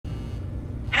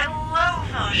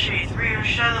Shades, we're gonna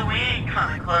show that we ain't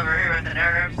kinda clever here with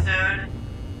another episode.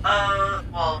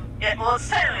 It's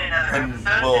technically another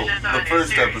episode. Well, it's just the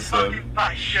first episode.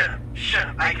 Shut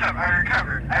up. I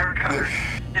recovered.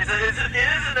 It is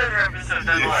another episode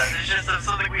nonetheless. It's just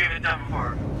something we haven't done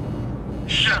before.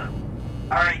 Shut up.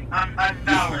 Alright, I'm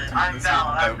valid. I'm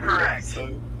correct.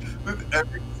 Episode. With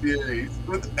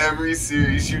every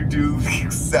series, you do the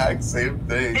exact same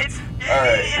thing.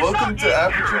 Alright, welcome to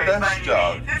Aperture Desk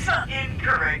Job. It's not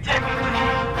incorrect.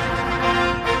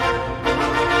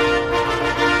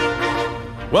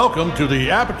 Welcome to the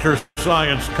Aperture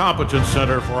Science Competence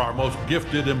Center for our most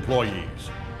gifted employees.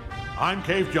 I'm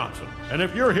Cave Johnson, and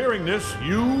if you're hearing this,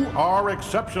 you are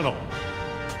exceptional.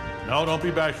 No, don't be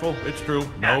bashful. It's true.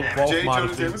 No false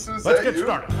modesty. Let's get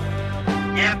started.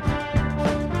 Yep.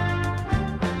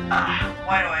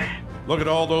 Why do I? Look at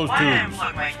all those tubes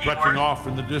my stretching keyboard? off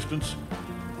in the distance.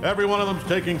 Every one of them's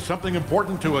taking something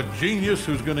important to a genius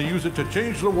who's going to use it to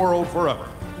change the world forever.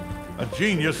 A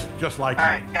genius just like you.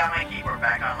 Alright, got my keyboard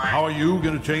back online. How are you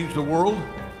going to change the world?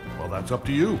 Well, that's up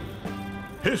to you.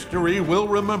 History will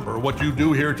remember what you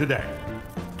do here today.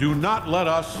 Do not let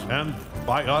us, and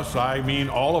by us I mean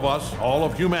all of us, all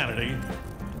of humanity,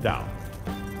 down.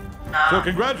 So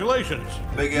congratulations.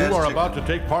 You are about to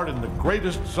take part in the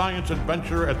greatest science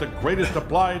adventure at the greatest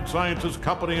applied sciences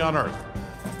company on Earth.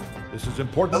 This is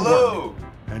important work,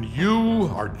 and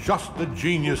you are just the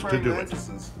genius to do it.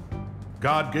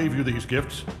 God gave you these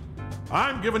gifts.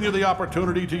 I'm giving you the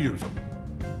opportunity to use them.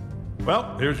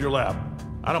 Well, here's your lab.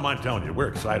 I don't mind telling you, we're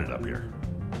excited up here.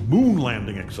 Moon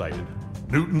landing excited.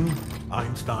 Newton,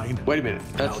 Einstein. Wait a minute.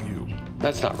 You.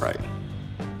 That's not right.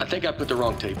 I think I put the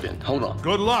wrong tape in. Hold on.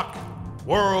 Good luck,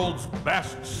 world's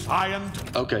best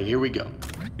scientist. Okay, here we go.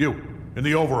 You, in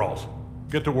the overalls.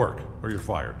 Get to work, or you're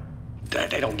fired.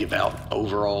 They don't give out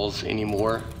overalls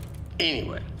anymore.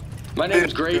 Anyway, my name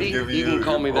is Grady. You can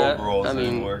call me that. I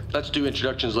mean, let's do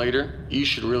introductions later. You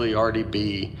should really already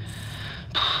be...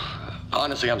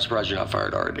 Honestly, I'm surprised you're not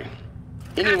fired already.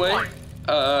 Anyway,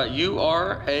 you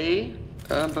are a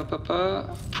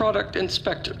product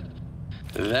inspector.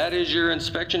 That is your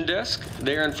inspection desk.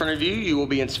 There in front of you, you will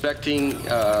be inspecting,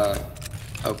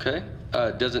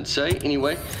 doesn't say.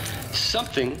 Anyway,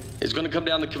 something is going to come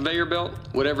down the conveyor belt,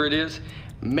 whatever it is.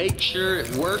 Make sure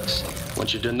it works.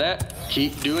 Once you've done that,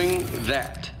 keep doing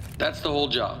that. That's the whole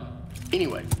job.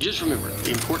 Anyway, just remember,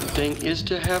 the important thing is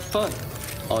to have fun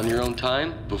on your own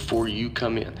time before you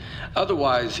come in.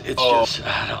 Otherwise, it's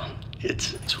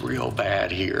it's real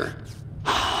bad here.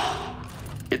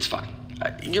 It's fine.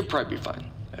 You'll probably be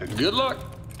fine. Good luck.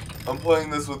 I'm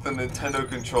playing this with a Nintendo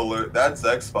controller. That's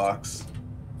Xbox.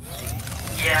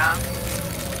 Yeah.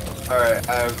 Alright,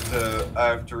 I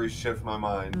have to reshift my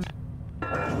mind.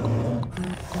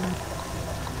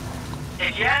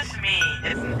 If you ask me,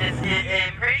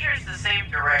 I'm pretty sure it's the same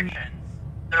directions.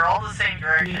 They're all the same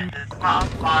directions. It's top,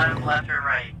 bottom, left, or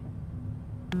right.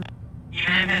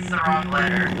 Even if it's the wrong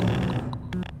letter.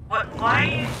 Why are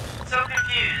you so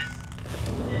confused?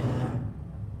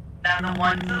 Now the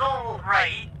one to the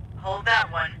right, hold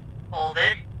that one. Hold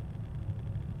it.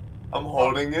 I'm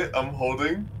holding it. I'm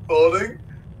holding.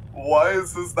 Why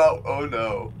is this not? Oh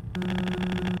no.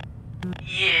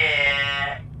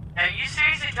 Yeah. Now you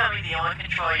seriously tell me the only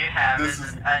control you have is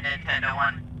a Nintendo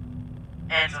one?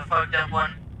 And it's a fucked up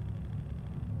one?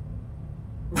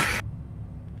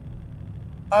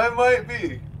 I might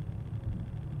be.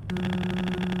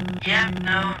 Yeah,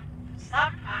 no.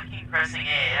 Stop fucking pressing A. It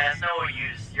has no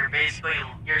use. You're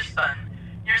stunned.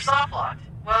 You're soft locked.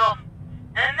 Well,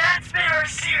 and that's been our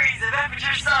series of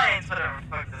Aperture Science, whatever the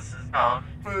fuck this is called.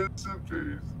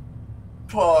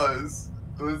 Pause.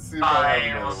 Let's see if I have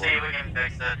another we'll see if we can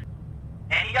fix it.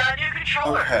 And he got a new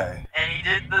controller. Okay. And he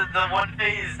did the one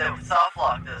phase that soft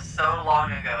locked us so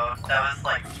long ago. That was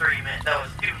like 3 minutes. That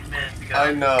was 2 minutes ago.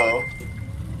 I know.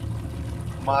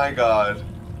 My God.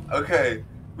 Okay,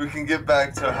 we can get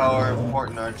back to how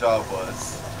important our job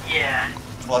was. Yeah.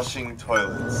 Flushing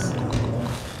toilets.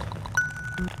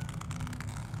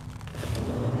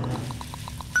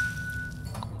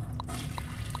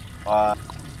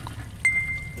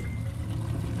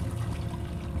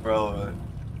 Relevant.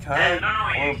 I don't know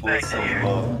what you expected here.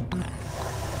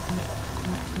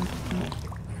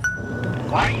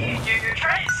 Why are you're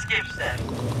trying to skip steps?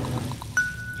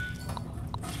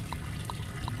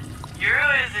 You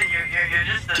realize that you're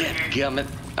just a... Dadgummit,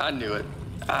 I knew it.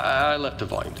 I left the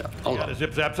volume down. Hold on.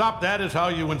 Zip, zap, zop. That is how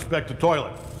you inspect a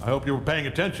toilet. I hope you were paying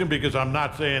attention because I'm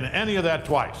not saying any of that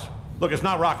twice. Look, it's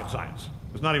not rocket science.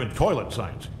 It's not even toilet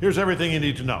science. Here's everything you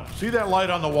need to know. See that light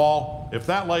on the wall? If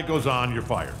that light goes on, you're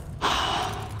fired.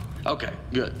 Okay,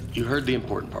 good. You heard the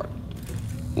important part.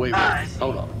 Wait,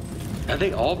 hold on. Have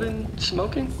they all been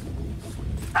smoking?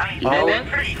 I mean, You know they've what?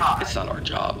 been pretty hot. It's not our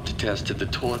job to test if the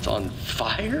toilet's on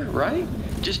fire, right?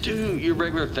 Just do your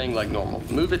regular thing like normal.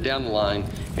 Move it down the line,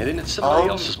 and then it's somebody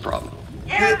else's problem.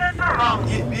 Yeah, that's not wrong.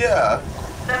 Yeah.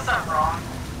 That's not wrong.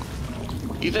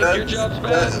 You think your job's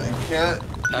bad? Can't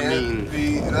I mean,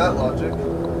 be that logic.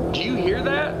 do you hear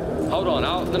that? Hold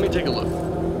on, let me take a look.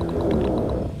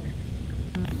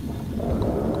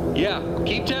 Yeah,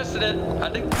 keep testing it. I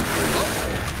think. Oh.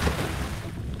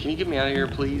 Can you get me out of here,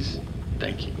 please?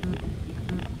 Thank you.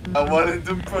 I wanted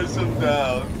to push him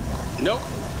down. Nope,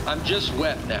 I'm just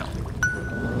wet now.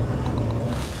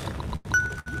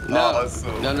 No,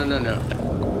 Awesome.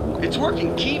 no. It's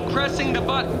working. Keep pressing the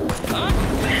button. Huh?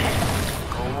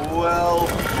 Well,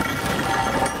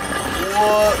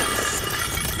 what?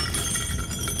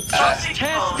 Just test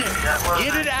it.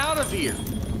 Get it out of here.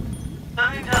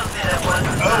 Something tells me that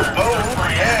wasn't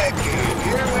Okay,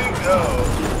 here we go.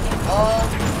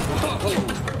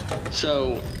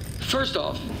 So, first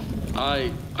off,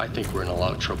 I think we're in a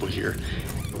lot of trouble here.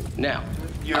 Now,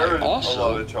 You're in I also a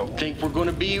lot of trouble. think we're going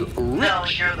to be rich No,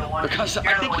 you're the one. because You're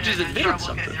I the think one you just who's in invented trouble 'cause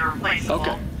something. you're replaceable.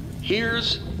 Okay,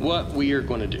 here's what we are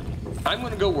going to do. I'm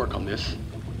going to go work on this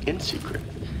in secret.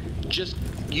 Just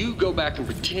you go back and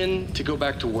pretend to go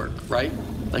back to work, right?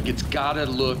 Like it's gotta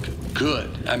look good.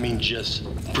 I mean, just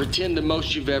pretend the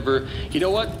most you've ever. You know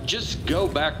what? Just go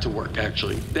back to work.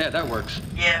 Actually, yeah, that works.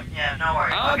 Yeah, no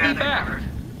worries. I'll be back. Covered.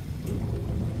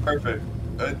 Perfect.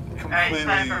 I Alright,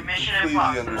 time for Mission completely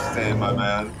Impossible. understand, my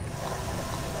man.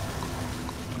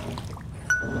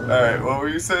 Alright, what were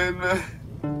you saying, man?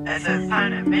 It says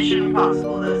time to Mission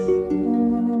Impossible this.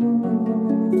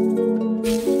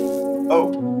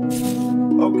 Oh.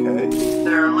 Okay.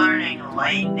 They're learning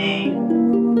lightning.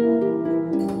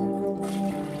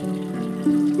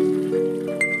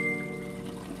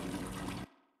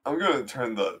 I'm gonna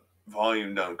turn the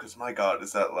volume down because my god,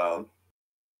 is that loud?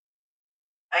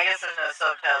 I guess there's no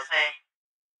subtitles, hey?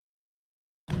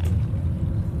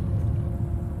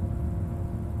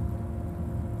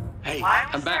 Hey, Why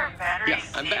I'm was there back. a battery Yeah,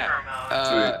 I'm saver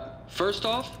back. mode? First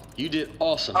off, you did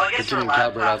awesome Oh, I guess continuing for to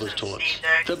calibrate all laptops those and toilets. Steam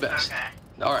Decks, The best.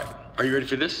 okay. All right, are you ready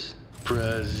for this?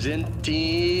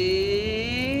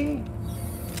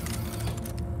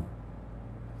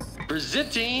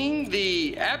 Presenting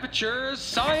the Aperture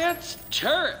Science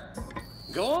Turret.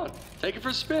 Go on, take it for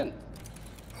a spin.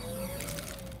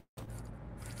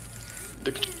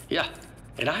 Yeah,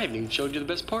 and I haven't even showed you the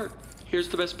best part. Here's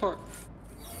the best part.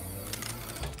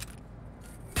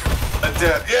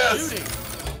 Yes! Shooting.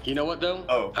 You know what though?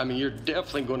 Oh. I mean, you're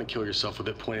definitely going to kill yourself with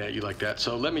it pointed at you like that.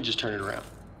 So let me just turn it around.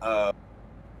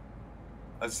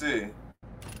 Let's see.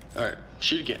 All right,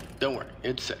 shoot again. Don't worry,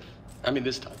 it's safe. I mean,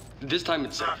 this time. This time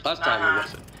it's safe. Last time it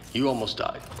wasn't. You almost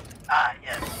died.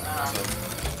 Yes.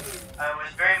 I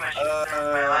was very much concerned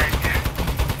with my life here.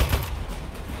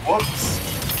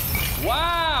 Whoops.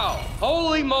 Wow!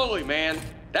 Holy moly, man.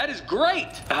 That is great.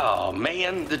 Oh,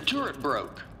 man, the turret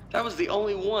broke. That was the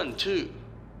only one, too.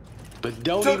 But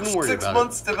don't Took even worry 6 about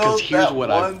months it. to Because develop here's that what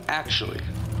one. I've actually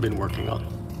been working on.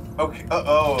 Okay,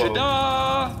 uh-oh.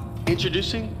 Ta-da!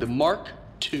 Introducing the Mark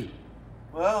II.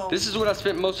 Well, This is what I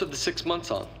spent most of the 6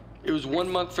 months on. It was 1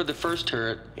 month for the first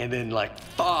turret, and then like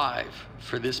 5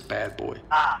 for this bad boy.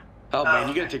 Oh man,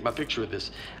 you gotta take my picture with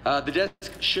this. The desk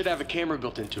should have a camera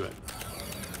built into it.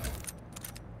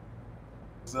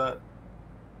 is that...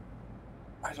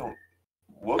 I don't...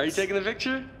 Whoops. Are you taking the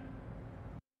picture?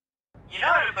 You know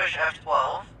how to push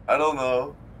F12? I don't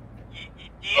know. Do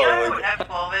you know what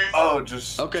F12 is? Oh,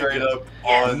 just Okay, straight good. up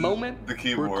Yes. on Moment the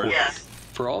keyboard. record. Yes.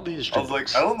 For all the history. I was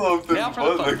like, I don't know if there's Now a for the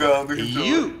button fun like that on the part. controller.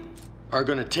 You are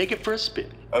gonna take it for a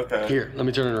spin. Okay. Here, let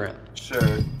me turn it around. Sure.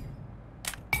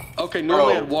 Okay,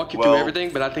 normally Oh, I'd walk you well. through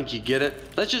everything, but I think you get it.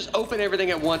 Let's just open everything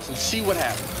at once and see what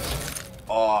happens.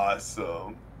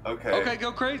 Awesome. Okay. Okay,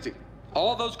 go crazy.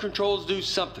 All those controls do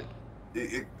something.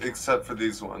 Except for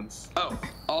these ones. Oh,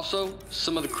 also,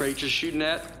 some of the crates you're shooting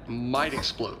at might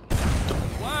explode.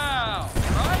 Wow,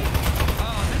 right?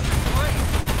 Oh, this is great.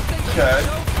 This Okay. is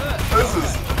so good. This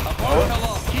is... Apart fell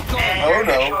off. Keep going. Oh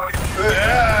no.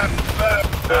 Yeah.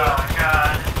 Oh,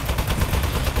 God.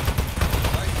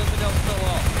 Alright, something else fell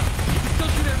off. You can still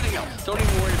shoot everything else. Don't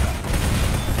even worry about it.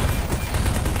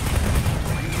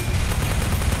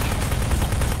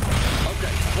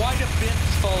 Okay, quite a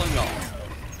bit's falling off.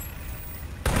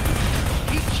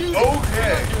 Keep shooting. Okay.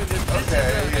 You're not doing this. This Okay,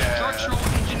 is a yeah. structural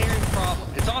engineering problem.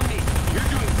 It's on me. You're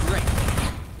doing great.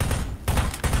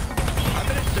 I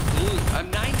bet it's the glue. I'm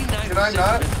 99%. Can I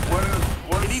not?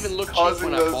 What's It even looked cheap causing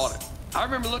when I those... bought it. I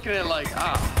remember looking at it like,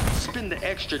 spend the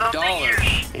extra Something dollar.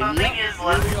 And is yep,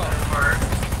 less here we are. than work.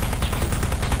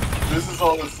 This is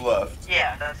all that's left.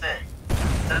 Yeah, that's it.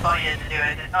 That's all you had to do.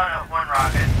 Oh no, 1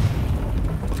 rocket.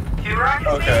 2 rockets?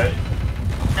 Okay.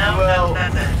 Maybe? No, Well, no,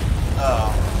 that's it. Oh,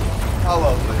 how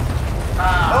lovely.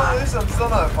 Oh, at least I'm still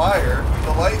not fire.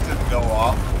 The light didn't go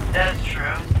off. That's true.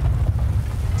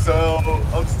 So,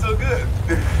 I'm still good.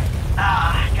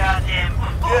 Goddamn.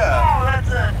 Yeah. Oh, that's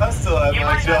a... I still have You my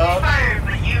might not job. be fired,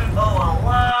 but you owe a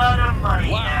lot of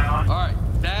money now. Alright,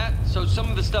 so some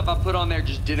of the stuff I put on there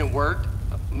just didn't work.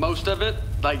 Most of it,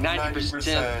 like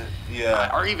 90%. Yeah.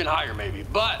 Or even higher maybe.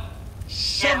 But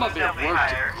some of it worked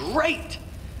higher. great.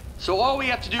 So all we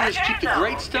have to do is keep the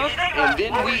great stuff, and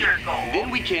then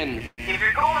we can... If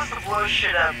your goal was to blow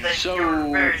shit up, then you were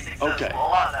very successful. Okay. A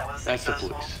lot of that was That's the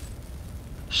successful. police.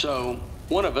 So,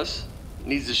 one of us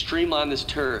needs to streamline this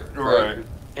turret. Right.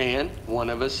 And one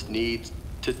of us needs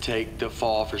to take the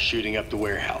fall for shooting up the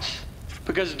warehouse.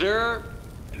 Because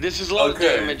this is low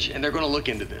damage, and they're going to look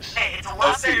into this. Hey, it's a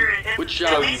lot better. Which at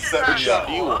job least it's not do you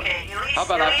school. want? Okay, at least, How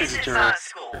about at I least fix the it's turret, not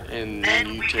school. and then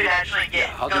you we take could actually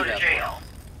I'll go do to that. jail.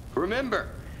 Remember,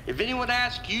 if anyone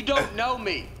asks, you don't know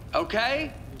me,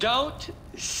 okay? Don't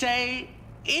say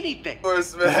anything. Of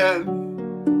course,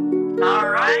 man.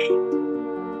 Alright.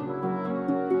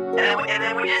 And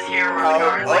then we just hear where we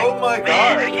are. It's Oh my man,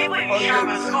 god. I can't believe you shot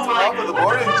up a school. We're Top like, of the what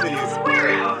morning the fuck to is you. this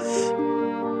warehouse?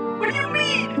 What do you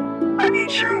mean? I mean,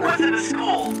 sure it wasn't a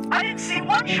school. I didn't see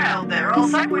one child there, or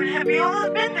else I wouldn't have been able to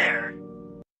have been there.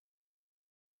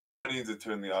 I need to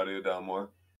turn the audio down more.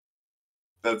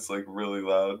 That's like really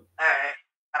loud. Alright.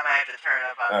 I might have to turn it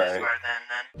up on Alright. Discord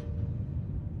then.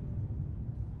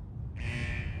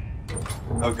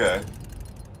 Okay.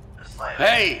 Just like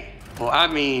Hey, well, I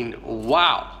mean,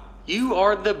 wow. You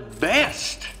are the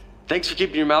best. Thanks for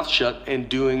keeping your mouth shut and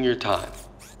doing your time.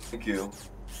 Thank you.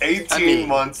 18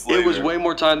 months later. It was way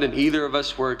more time than either of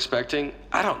us were expecting.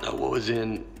 I don't know what was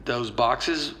in those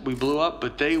boxes we blew up,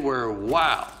 but they were,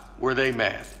 wow, were they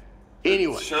mad.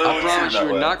 Anyway, Sure I promise that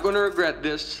you're way. not going to regret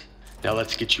this. Now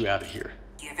let's get you out of here.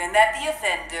 Given that the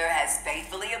offender has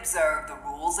faithfully observed the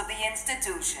rules of the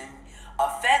institution,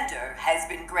 offender has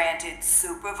been granted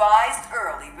supervised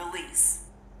early release.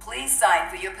 Please sign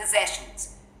for your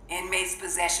possessions. Inmates'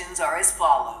 possessions are as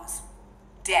follows.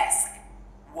 Desk,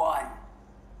 1.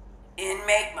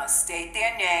 Inmate must state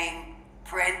their name,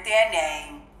 print their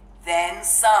name, then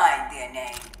sign their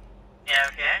name. yeah,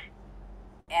 okay.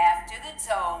 After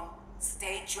the tone,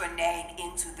 state your name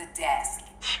into the desk.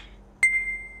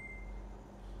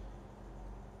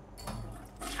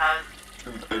 How's...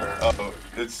 Oh,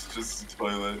 it's just a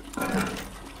toilet.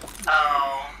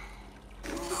 Oh.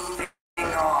 Moving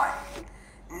on.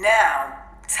 Now,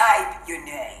 type your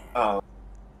name. Oh.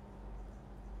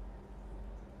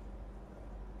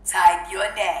 Type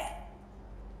your name.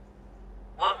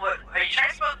 What, are you trying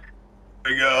to smoke?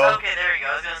 There you go. Okay, there you go.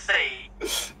 I was gonna say.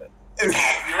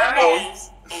 Type your name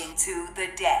into the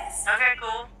desk. Okay,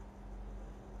 cool.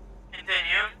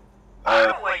 Continue. I don't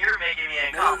know what you're making me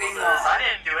accomplish Moving this. on. I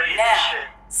didn't do any of this Now, shit.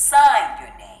 sign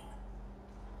your name.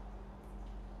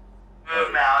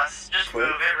 Move mouse. Just Click.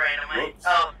 move it randomly. Whoops.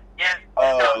 Oh, yeah.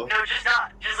 Oh. No, just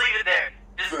not. Just leave it there.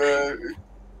 Just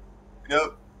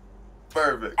Yep.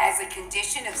 Perfect. As a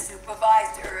condition of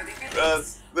supervised early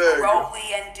release, There you go.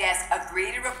 parolee and desk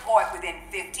agree to report within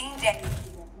 15 days.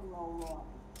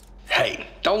 Hey,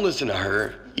 don't listen to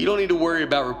her. You don't need to worry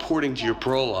about reporting to your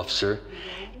parole officer.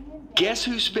 Guess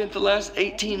who spent the last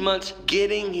 18 months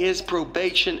getting his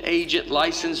probation agent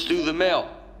license through the mail?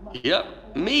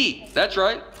 Yep, me. That's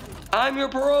right. I'm your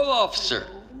parole officer.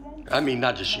 I mean,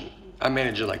 not just you. I'm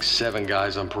managing like 7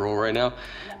 guys on parole right now,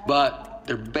 but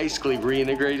they're basically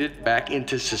reintegrated back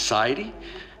into society.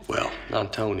 Well,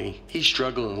 not Tony. He's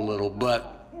struggling a little,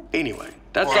 but anyway,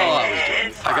 that's all I was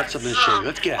doing. I got something to show you.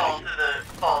 Let's get out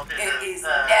of here. It is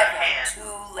never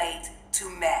too late to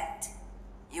mend.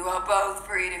 You are both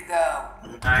free to go.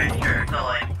 Alright, sure,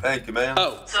 totally. Thank you, man.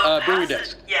 Oh, So, bring your how's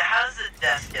desk. how does the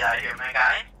desk get out of here, my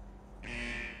guy?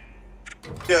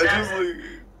 Yeah, just like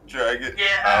drag it Yeah,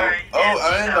 out. alright, Oh,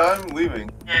 yeah, and so- I'm leaving.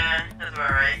 Yeah, that's about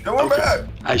right. Come on back.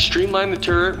 I streamlined the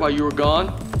turret while you were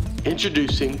gone,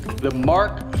 introducing the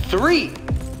Mark III. You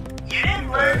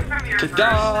didn't learn from your first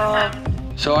Ta-da! attempt.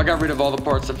 So I got rid of all the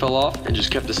parts that fell off and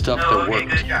just kept the stuff Oh, that okay, worked.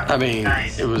 good job. I mean,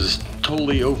 Nice. it was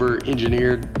totally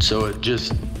over-engineered, so it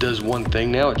just does one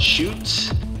thing now. It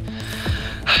shoots.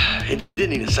 It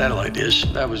didn't need a satellite dish.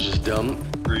 That was just dumb.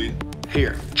 Agreed.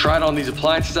 Here, try it on these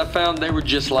appliances I found. They were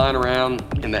just lying around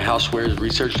in the housewares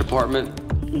research department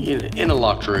in a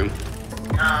locked room.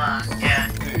 Yeah.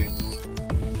 Hey.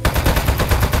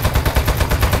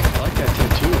 I like that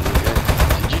tattoo on your head.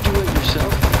 Did you do it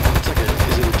yourself? It's like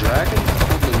is it a dragon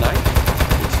holding a knife?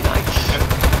 It's nice.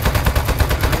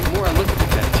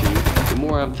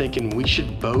 thinking we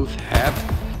should both have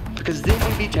it. Because then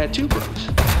we'd be tattoo bros.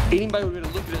 Anybody would be able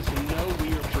to look at us and know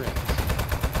we are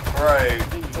friends. Right,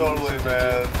 totally,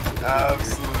 man.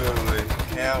 Absolutely.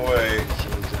 Can't wait.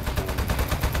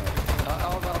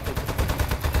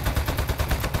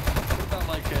 What about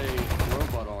like a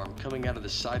robot arm coming out of the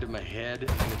side of my head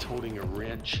and it's holding a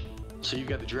wrench? So you've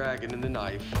got the dragon and the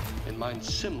knife, and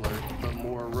mine's similar, but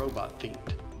more robot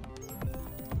themed.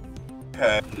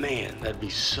 Okay. Man, that'd be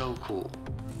so cool.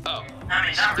 Oh, I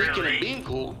mean, not speaking really. of being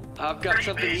cool, I've got Pretty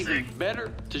something even basic.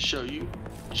 better to show you.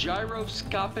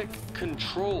 Gyroscopic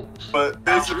controls. But It's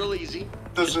basic real easy.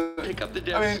 doesn't. Just pick up the I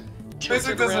desk, mean, tilt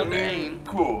basic it doesn't around to mean aim,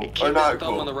 cool and or keep not the thumb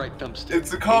cool. on the right thumbstick.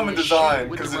 It's a common And you design shoot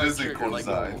with 'cause the it right is a trigger cool like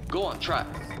design. normal. Go on, try it.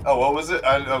 Oh, what was it?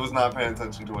 I was not paying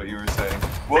attention to what you were saying. I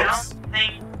Whoops. don't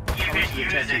think you How could much did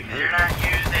use the it tattoo because hurt? you're not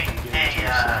using Did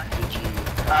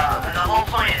a, the whole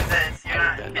point is that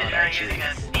you're not using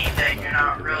a Steam Deck, you're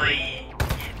not really,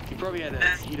 You probably had to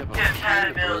this heat up a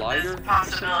compatibility, lighter. this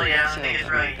possibility I don't think is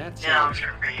really That an sounds option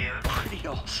for you. pretty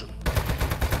awesome.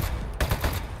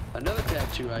 Another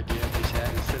tattoo idea I just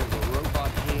had, instead of a robot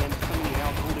hand coming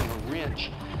out holding a wrench,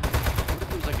 what if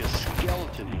it was like a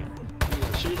skeleton hand? You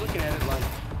know, so you're looking at it like,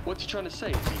 what's he trying to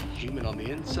say? Is he human on the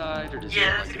inside, or does he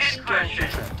Yeah, have that's like a a good skeleton question.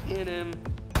 trapped in him?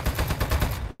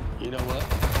 You know what?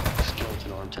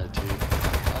 Skeleton arm tattoo.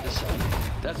 I decided.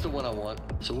 That's the one I want.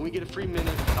 So when we get a free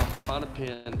minute, I'll find a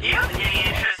pen. Do you have any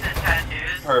interest in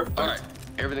tattoos? Perfect. Alright,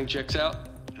 everything checks out.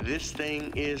 This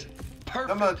thing is perfect.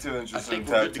 I'm not too I interested in think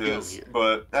we're good to go tattoos, here.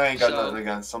 but I ain't got So, nothing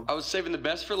against them. I was saving the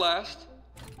best for last.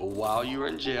 But while you were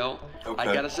in jail, I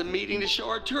Okay. got us a meeting to show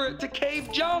our turret to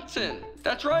Cave Johnson.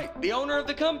 That's right, the owner of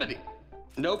the company.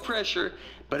 No pressure,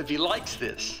 but if he likes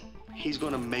this, he's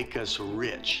gonna make us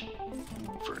rich.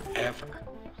 Forever.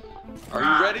 Are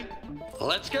you ready?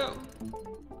 Let's go.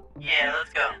 Yeah,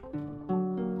 let's go.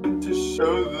 To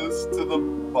show this to the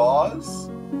boss?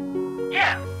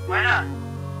 Yeah, why not?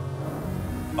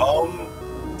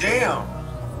 Damn.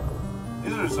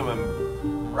 These are some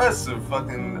impressive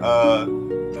fucking,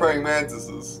 praying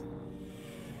mantises.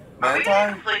 Are we gonna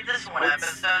Manti? complete this one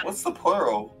episode? What's the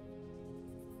plural?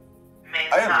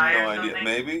 Manti I have or no idea. something?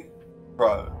 Maybe?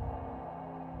 Probably.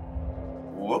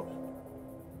 Whoop.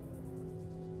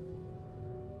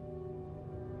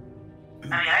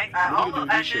 I mean,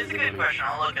 actually, it's a good question.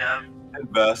 I'll look it up.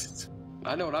 Invest.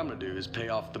 I know what I'm gonna do is pay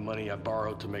off the money I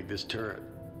borrowed to make this turret.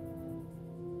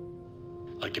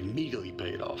 Like immediately pay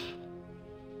it off.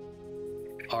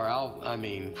 Or I'll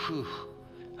be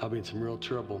in some real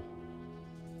trouble.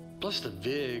 Plus the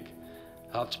VIG,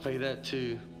 I'll have to pay that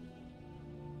too.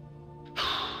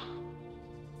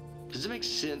 Does it make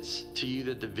sense to you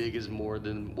that the VIG is more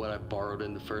than what I borrowed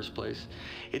in the first place?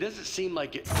 It doesn't seem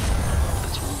like it.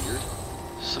 That's weird.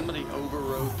 Somebody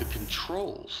overrode the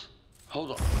controls.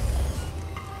 Hold on.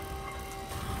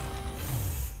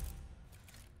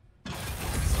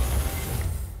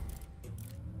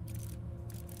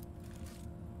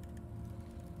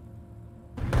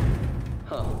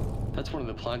 Huh. That's one of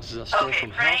the appliances I stole Okay,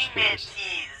 from praying Housewares.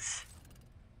 mantis.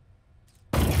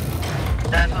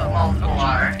 That's what multiple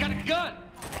are. He's got a gun!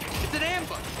 It's an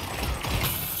ambush!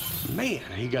 Man,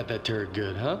 he got that turret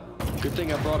good, huh? Good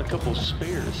thing I brought a couple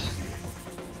spares.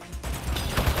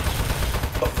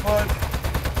 The fuck?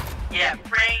 Yeah,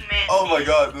 praying mantis. Oh my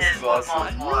god, this is what awesome.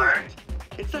 multiple are.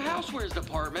 It's the Housewares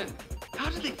department. How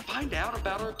did they find out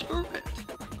about our turret?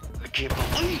 I can't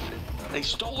believe it. They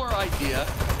stole our idea,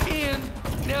 and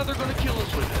now they're gonna kill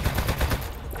us with it.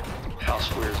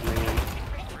 Housewares, man.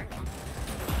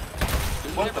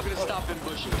 They're What never the gonna fuck? stop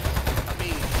ambushing us. I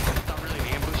mean, it's not really an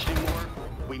ambush anymore.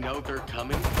 We know they're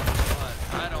coming, but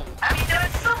I don't. I mean, no,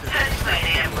 it's still technically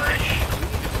an ambush. We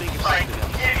need to think of Like, something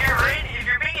else. if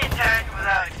you're being attacked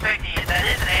without expecting it, that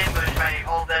is an ambush by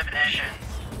all definitions.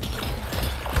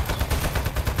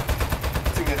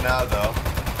 Seeing it now, though.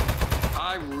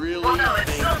 I really Well, no, it's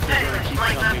think still they're gonna technically, keep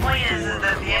like, the coming point is for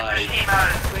that the ambush life. came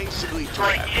out as, Basically, like,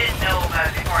 trap. you didn't know about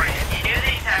it beforehand. If you knew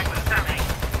the attack was coming,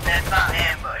 that's not an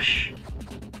ambush.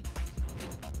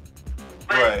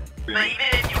 But, Right. but even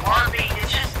if you are being,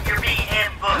 it's just, you're being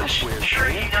ambushed. Housewares, Sure,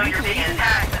 you know you're being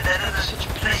attacked, but that doesn't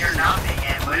mean that you're not being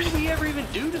What ambushed. did we ever even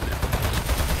do to them?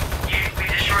 We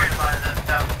destroyed a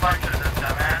bunch of them,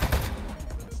 dumbass.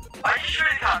 Why destroy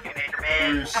the coffee maker,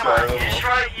 man? You Come on, son of a-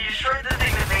 you destroyed the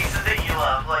thing that makes the thing you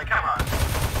love. Like, come on.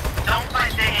 Don't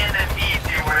fight the hand that feeds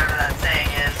you, whatever that saying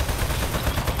is.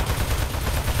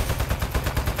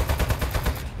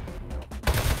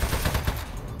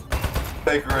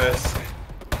 Take risk.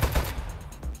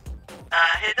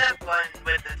 Hit that button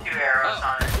with the two arrows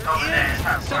on it. Oh, Over there, there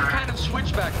top is some corner. kind of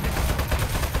switch back there.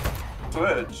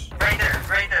 Twitch. Right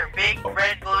there. Big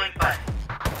red glowing button.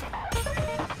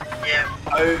 Yep.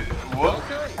 What?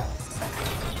 Okay.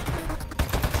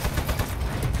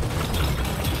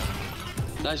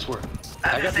 Nice work.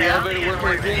 I got the elevator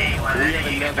working again.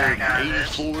 We have another 80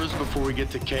 floors before we get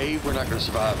to cave. We're not going to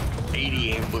survive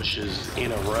 80 ambushes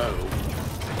in a row.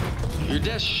 Your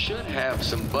desk should have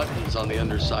some buttons on the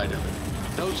underside of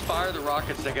it. Those fire the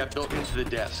rockets that got built into the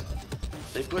desk.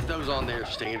 They put those on there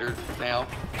standard now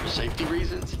for safety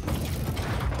reasons.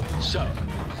 So,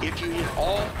 if you hit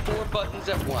all 4 buttons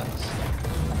at once.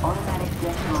 Automatic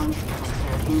desk launch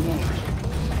sequencer engaged.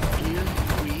 Here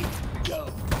we go.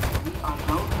 We are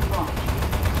going to launch.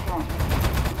 10,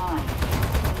 9,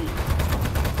 8,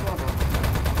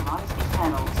 7. Launch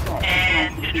panel set.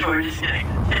 And controller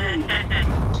disconnected.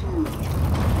 2,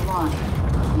 1.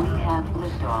 We have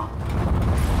liftoff.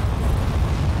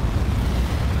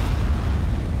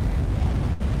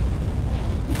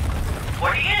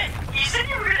 What are you gonna? You said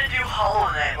you were gonna do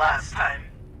Hollow Knight last time.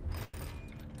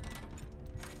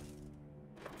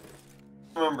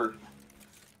 Remember.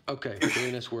 Okay,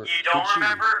 doing this work. You don't Good shooting.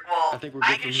 remember? Well, I think we're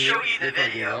I good can from show here. you the Looks like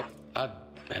we're video.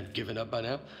 up. I have given up by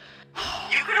now.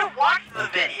 You could have watched the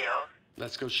Okay. video.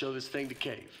 Let's go show this thing to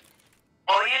Cave.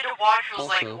 All you had to watch was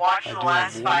Also, watch I the do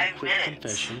last have one 5 quick minutes.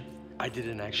 confession. I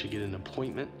didn't actually get an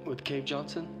appointment with Cave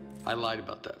Johnson. I lied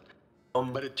about that.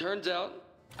 But it turns out,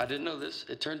 I didn't know this,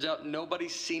 it turns out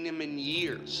nobody's seen him in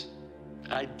years.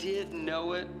 I did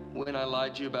know it when I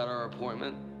lied to you about our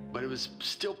appointment, but it was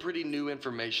still pretty new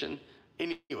information.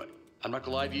 Anyway, I'm not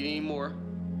gonna lie to you anymore.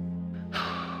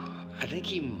 I think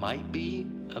he might be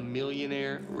a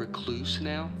millionaire recluse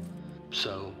now,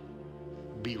 so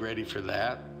be ready for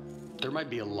that. There might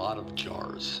be a lot of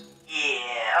jars.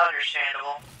 Yeah,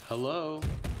 understandable. Hello,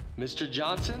 Mr.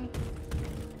 Johnson?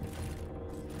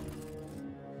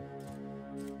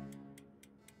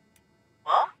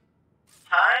 Well,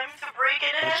 time to break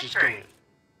into Let's just go history. in.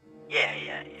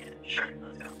 Yeah. Sure,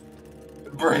 let's go.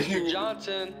 Breaking. Mr.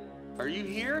 Johnson, are you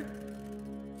here?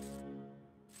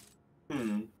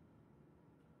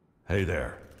 Hey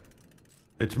there.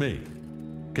 It's me,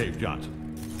 Cave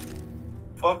Johnson.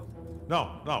 Fuck.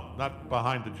 No, not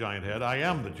behind the giant head. I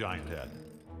am the giant head.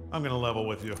 I'm gonna level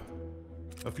with you.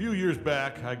 A few years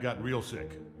back, I got real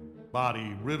sick.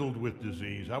 Body riddled with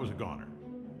disease. I was a goner.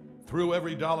 Threw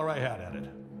every dollar I had at it.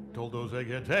 Told those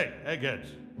eggheads, hey, eggheads,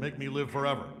 make me live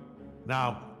forever.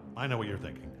 Now, I know what you're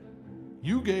thinking.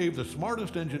 You gave the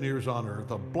smartest engineers on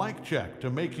Earth a blank check to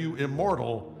make you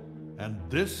immortal, and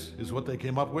this is what they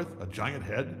came up with? A giant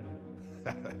head?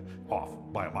 Off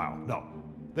by a mile. No.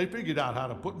 They figured out how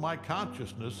to put my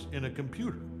consciousness in a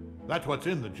computer. That's what's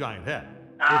in the giant head.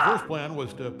 Their first plan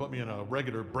was to put me in a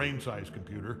regular brain-sized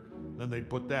computer. Then they'd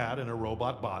put that in a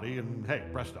robot body, and hey,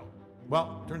 presto.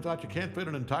 Well, turns out you can't fit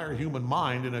an entire human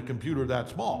mind in a computer that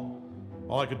small.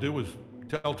 All I could do was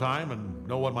tell time and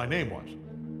know what my name was.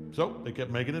 So they kept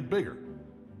making it bigger.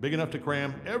 Big enough to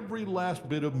cram every last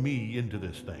bit of me into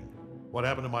this thing. What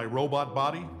happened to my robot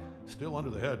body? Still under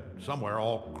the head, somewhere,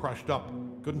 all crushed up.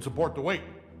 Couldn't support the weight.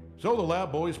 So the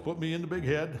lab boys put me in the big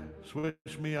head,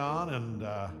 switched me on, and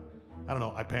I don't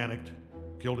know, I panicked,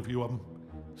 killed a few of them.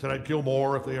 Said I'd kill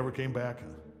more if they ever came back.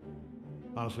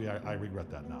 Honestly, I regret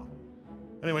that now.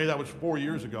 Anyway, that was 4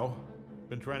 years ago.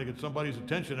 Been trying to get somebody's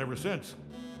attention ever since.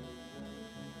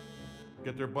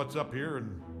 Get their butts up here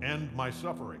and end my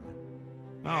suffering.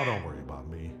 Now, don't worry about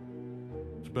me.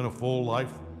 It's been a full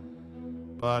life,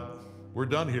 but we're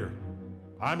done here.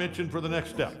 I'm itching for the next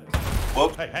step.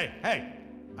 Whoop. Hey!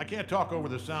 I can't talk over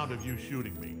the sound of you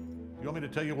shooting me. You want me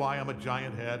to tell you why I'm a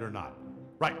giant head or not?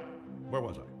 Right. Where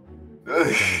was I?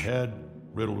 Giant head,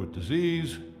 riddled with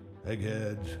disease,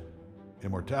 eggheads,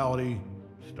 immortality.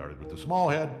 Started with the small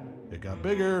head. It got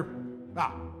bigger.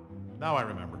 Now I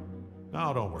remember.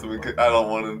 Now don't worry. I don't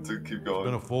want him to keep It's going.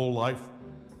 been a full life,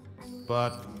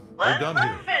 but we're Let done him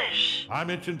here. finish. I'm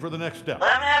itching for the next step.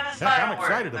 Let him have his Heck, final I'm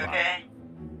excited word, about okay?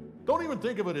 it. Don't even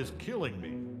think of it as killing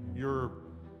me. You're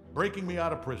breaking me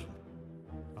out of prison.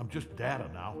 I'm just data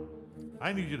now.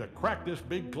 I need you to crack this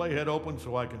big clay head open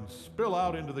so I can spill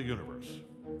out into the universe.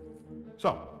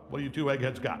 So, what do you two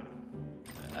eggheads got?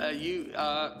 You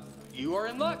are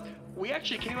in luck. We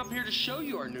actually came up here to show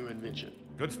you our new invention.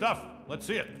 Good stuff. Let's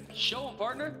see it. Show 'em,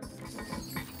 partner.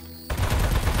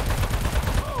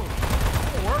 Whoa,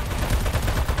 that'll work.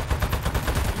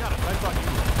 To be honest, I thought you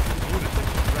were lunatic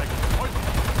and dragging poison.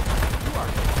 You are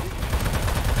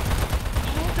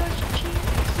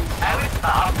I would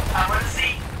stop. I want to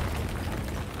see.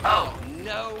 Oh,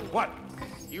 No. What?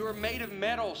 You are made of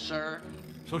metal, sir.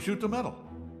 So shoot the metal.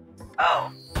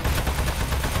 oh.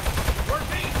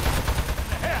 Working.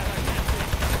 The head, I can't see.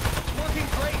 It's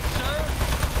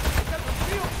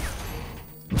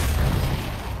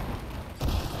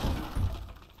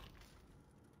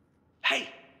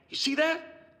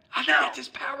That's his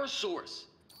power source.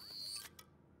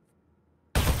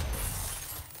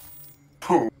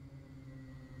 Boom.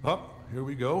 Up, here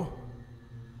we go.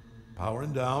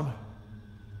 Powering down.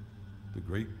 The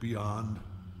great beyond.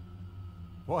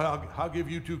 Boy, I'll give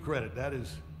you two credit. That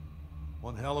is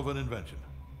one hell of an invention.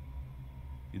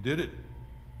 You did it.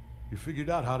 You figured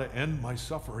out how to end my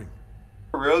suffering.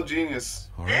 A real genius.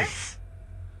 All right. This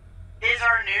is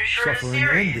our new shortest Suffering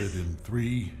series. ended in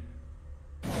 3.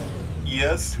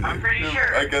 Yes. I'm pretty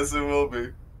sure. I guess it will be.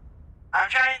 I'm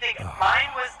trying to think. Mine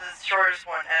was the shortest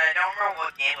one, and I don't remember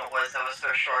what game it was that was so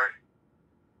short.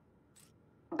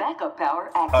 Backup power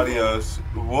activated. Adios.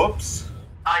 Whoops.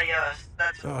 Adios.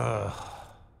 That's.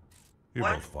 You're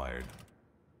What? both fired.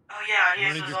 Oh yeah, You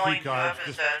Adios need was your only key 2 cards.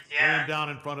 Just episodes. lay Yeah. them down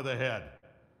in front of the head.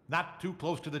 Not too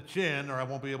close to the chin, or I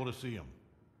won't be able to see them.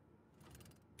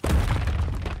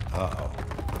 Uh-oh.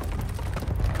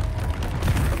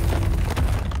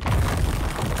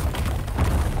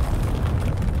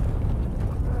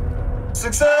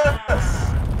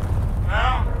 Success!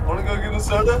 Well, Wanna go get a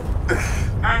soda?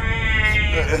 I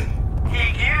mean,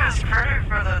 he gave us credit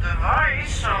for the device,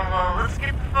 so let's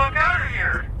get the fuck out of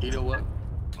here. You know what?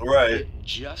 Right. It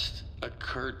just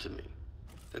occurred to me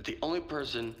that the only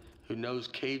person who knows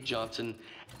Cave Johnson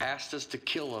asked us to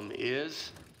kill him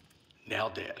is now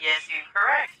dead. Yes, you're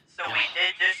correct. So we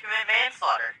did just commit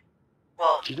manslaughter.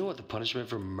 Well, Do you know what the punishment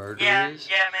for murder yeah, is?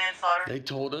 manslaughter. They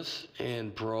told us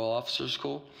in parole officer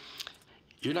school,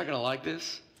 you're not gonna like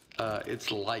this. It's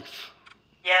life.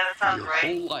 Yeah, that sounds Your right.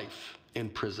 whole life in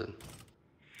prison.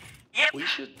 Yep. We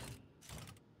should.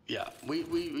 Yeah,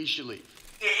 we should leave.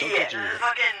 Don't Yeah, touch your ear.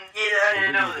 fucking, I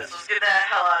didn't know this. Let's get the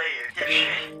hell out of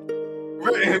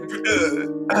here.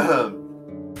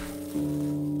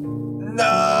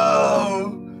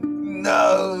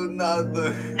 No, not the.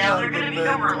 Now they're gonna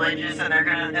become religious, and they're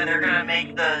gonna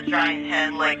make the giant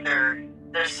head like their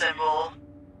symbol.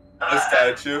 A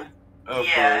statue. Of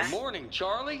Yeah. course. Good morning,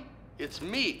 Charlie. It's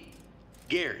me,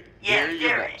 Gary. Yeah, Gary, your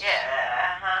Gary. boss.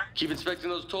 Yeah. Keep inspecting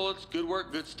those toilets. Good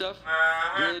work. Good stuff.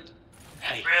 Uh-huh. Good.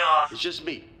 Hey, Real awesome. it's just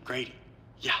me, Grady.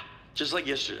 Yeah, just like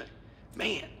yesterday.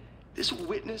 Man, this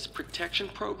witness protection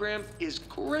program is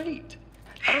great.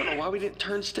 I don't know why we didn't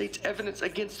turn state's evidence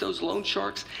against those loan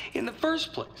sharks in the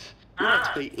first place. We don't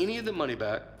have to pay any of the money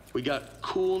back. We got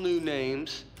cool new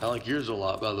names. I like yours a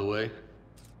lot, by the way.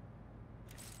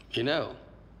 You know,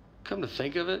 come to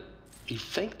think of it, you'd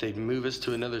think they'd move us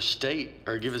to another state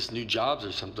or give us new jobs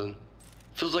or something.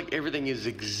 Feels like everything is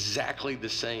exactly the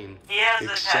same, He has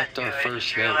a except tattoo, our I first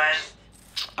just names.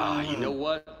 realized. You know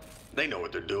what? They know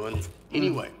what they're doing.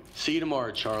 Anyway, see you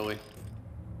tomorrow, Charlie.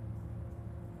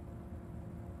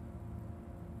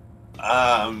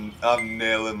 I'm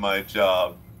nailing my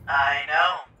job. I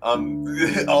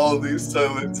know. All these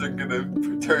toilets are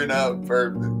gonna turn out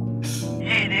perfect.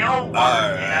 Hey, they all work,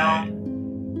 Alright. you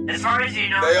know? As far as you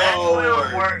know, They that all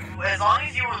toilet work. worked. As long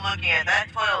as you were looking at that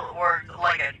toilet worked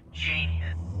like a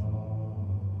genius.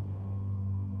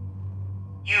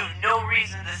 You have no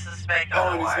reason to suspect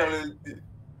Oh, and otherwise.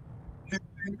 he's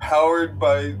powered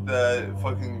by that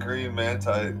fucking green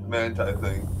manti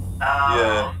thing.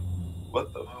 Yeah.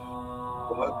 What the?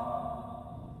 What?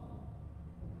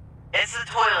 It's the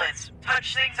toilets.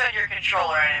 Touch things on your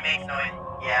controller and it makes noise.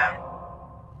 Yeah.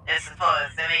 It's the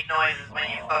toilets. They make noises when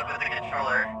you fuck with the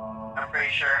controller. I'm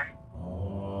pretty sure.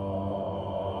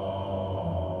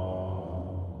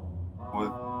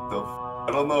 What the? I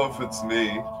don't know if it's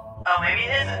me. Oh, maybe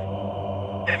it isn't.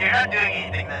 If you're not doing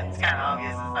anything, then it's kind of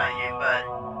obvious it's not you, but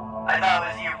I thought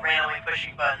it was you randomly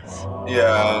pushing buttons.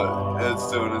 Yeah, it's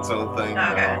doing its own thing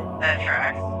Okay, now. that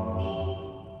tracks.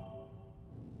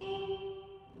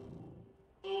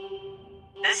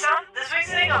 This makes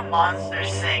me think of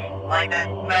Monsters Sing, like that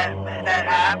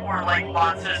app where like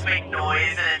monsters make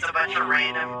noise and it's a bunch of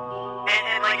random,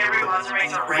 and like every monster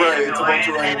makes a random Right, it's a bunch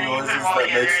of noise, and random then you put them noises all that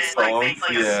together makes and a it like makes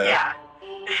song. like Yeah.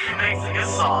 it makes like a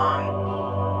song.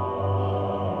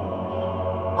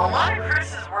 A lot of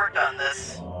Chris has worked on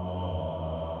this.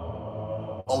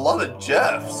 A lot of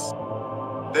Jeffs.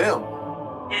 Damn.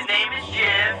 His name is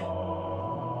Jeff.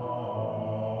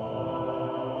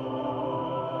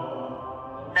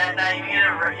 You're not even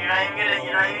gonna,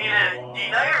 do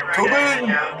you know you're Come recognize in.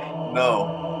 the joke?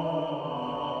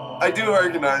 No. I do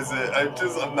recognize it.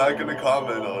 I'm not gonna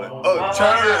comment on it. Oh, Well,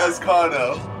 Charlie yeah.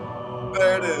 Escano.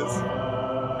 There it is.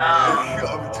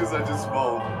 Because I just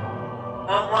won't.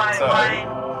 Well, why are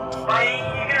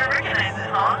you gonna recognize it,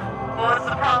 huh? What's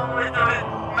the problem with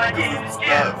my name is It's Jim?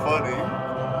 not funny.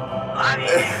 I mean,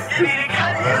 it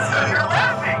kind of is, so you're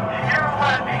laughing. You're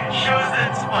laughing. It shows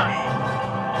that it's funny.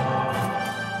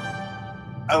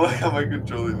 I like how my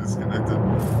controller disconnected.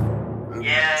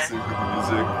 Yeah. sync with the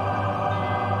music.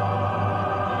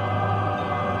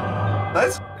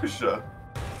 Nice orchestra.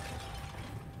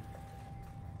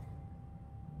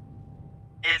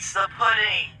 It's the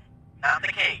pudding, not the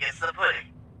cake. It's the pudding.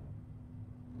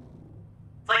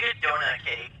 It's like a donut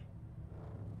cake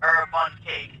or a bun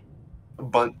cake.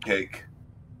 Bunt cake.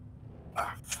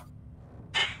 Ah,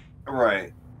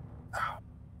 right.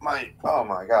 Oh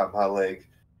my god, my leg.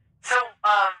 So,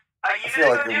 are you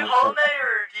gonna go do Hollow Knight,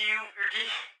 or do you,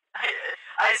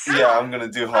 I assume. Yeah, I'm gonna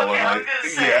do Hollow Knight. I was gonna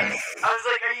say, yeah. I was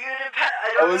like, are you gonna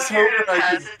I don't know if you're gonna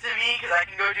pass it to me, because I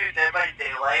can go do Dead by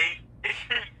Daylight.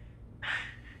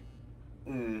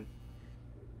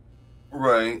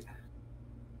 Right.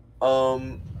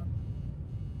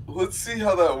 Let's see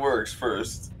how that works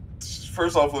first.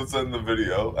 First off, let's end the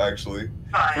video, actually.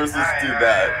 Fine, first, let's do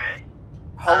that. Alright.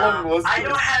 How long was this? I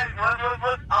don't have,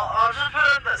 I'll just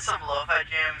put up some lo-fi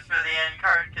jams for the end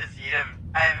card, because you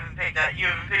haven't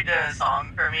picked out a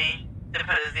song for me to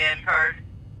put as the end card.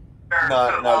 Or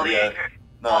Not yet.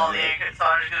 All the end cards, so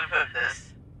I'm just gonna put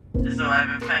this. Just so I've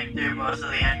been playing through most of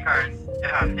the end cards,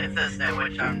 if I'm consistent,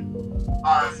 which I'm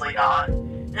honestly not.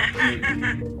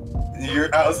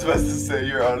 I was supposed to say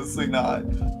you're honestly not.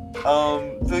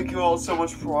 Thank you all so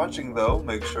much for watching, though.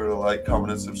 Make sure to like,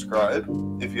 comment, and subscribe.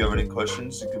 If you have any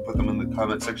questions, you can put them in the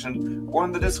comment section or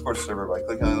in the Discord server by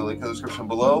clicking on the link in the description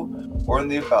below or in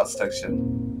the About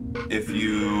section. If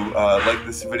you like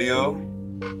this video,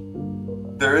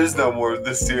 there is no more of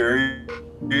this series.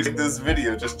 If you like this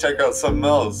video, just check out something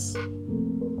else.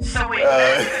 So wait,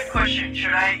 that's a good question.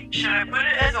 Should I put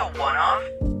it as a one-off?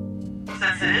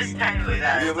 Since it is technically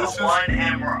that, it's a one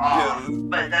and we're off,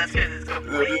 but that's because it's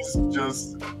complete. It's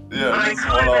just, but I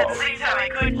could, at the same time, I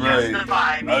could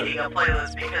justify making a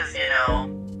playlist because, you know,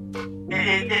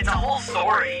 it's a whole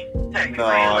story, technically.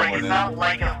 No, like,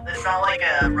 it's not like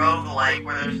a roguelike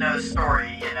where there's no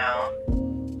story, you know?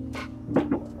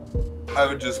 I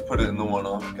would just put it in the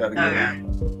one-off category. Okay.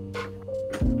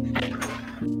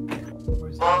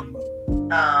 Well,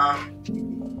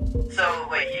 so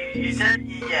wait, you said,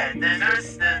 yeah,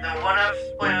 there's the one-off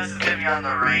playlist is gonna be on the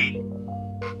right.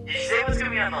 Did you say it was gonna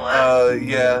be on the left?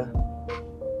 Yeah.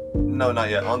 No, not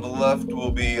yet. On the left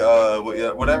will be,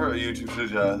 whatever YouTube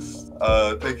suggests.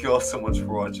 Thank you all so much for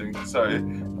watching. Sorry.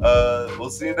 We'll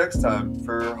see you next time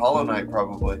for Hollow Knight,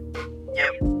 probably.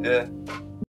 Yep. Yeah.